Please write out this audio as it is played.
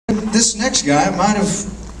this next guy might have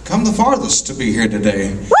come the farthest to be here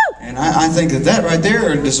today. And I think that right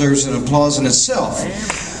there deserves an applause in itself.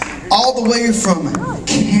 All the way from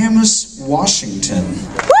Camas, Washington.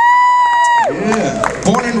 Yeah.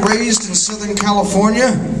 Born and raised in Southern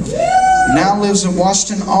California, now lives in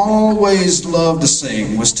Washington, always loved to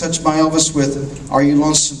sing. Was touched by Elvis with Are You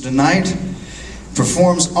Lonesome Tonight?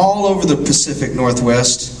 Performs all over the Pacific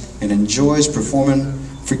Northwest and enjoys performing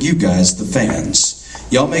for you guys, the fans.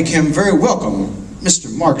 Y'all make him very welcome,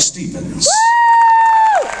 Mr. Mark Stevenz.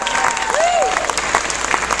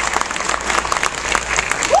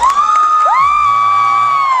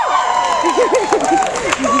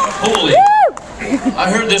 Holy,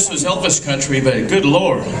 I heard this was Elvis country, but good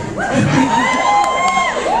Lord.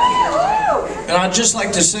 And I'd just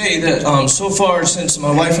like to say that so far since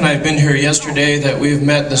my wife and I have been here yesterday, that we've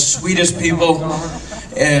met the sweetest people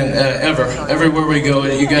and everywhere we go.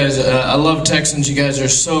 You guys, I love Texans. You guys are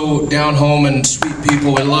so down home and sweet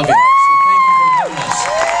people. We love you. So thank you for having us.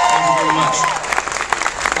 Thank you very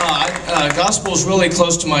much. Gospel is really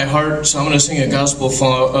close to my heart, so I'm going to sing a gospel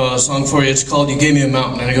song for you. It's called You Gave Me a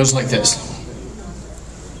Mountain, and it goes like this.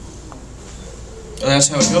 And that's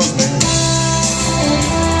how it goes, man.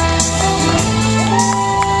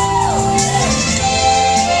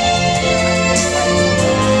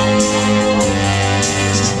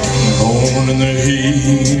 In the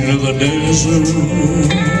heat of the desert,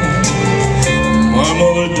 my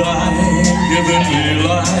mother died, giving me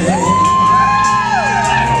life.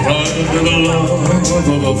 Cried to the love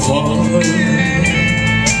of a father,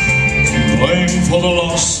 blamed for the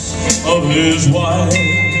loss of his wife.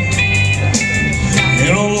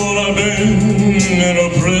 You know, Lord, I've been in a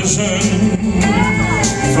prison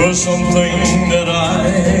for something that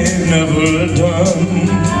I've never done.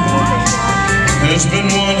 There's been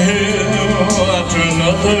one hill after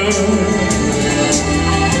another,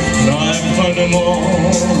 and I've climbed them all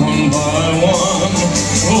one by one.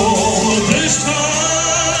 Oh, this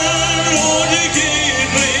time, Lord, you gave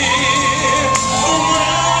me a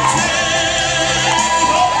mountain,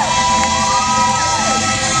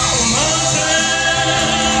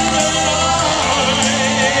 that I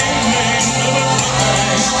may never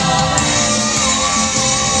climb.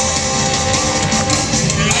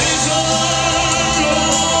 It is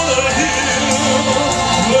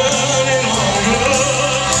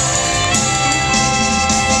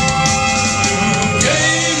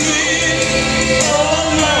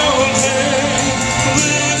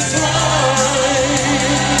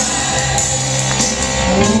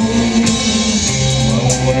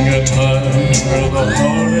tired of the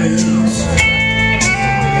heartaches,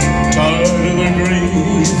 tired of the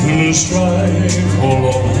grief and the strife, oh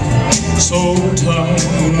Lord, so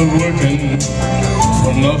tired of working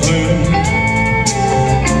for nothing,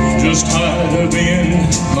 just tired of being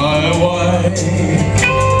my wife.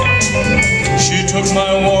 She took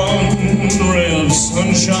my one ray of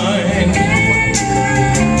sunshine,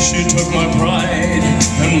 she took my pride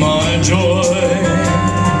and my joy.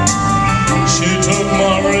 She took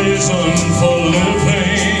my reason for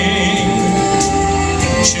living.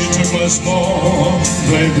 She took my small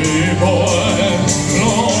baby boy.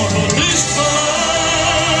 Lord, but this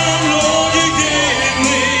time, Lord, you gave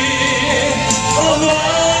me a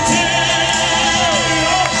mountain,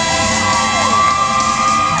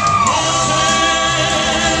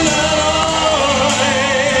 that I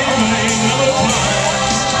may never climb.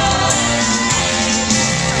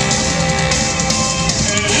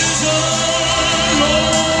 It is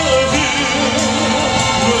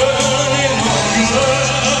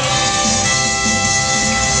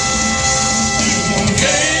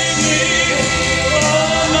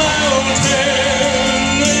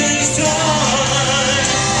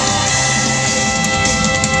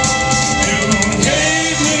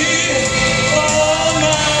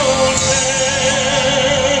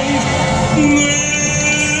this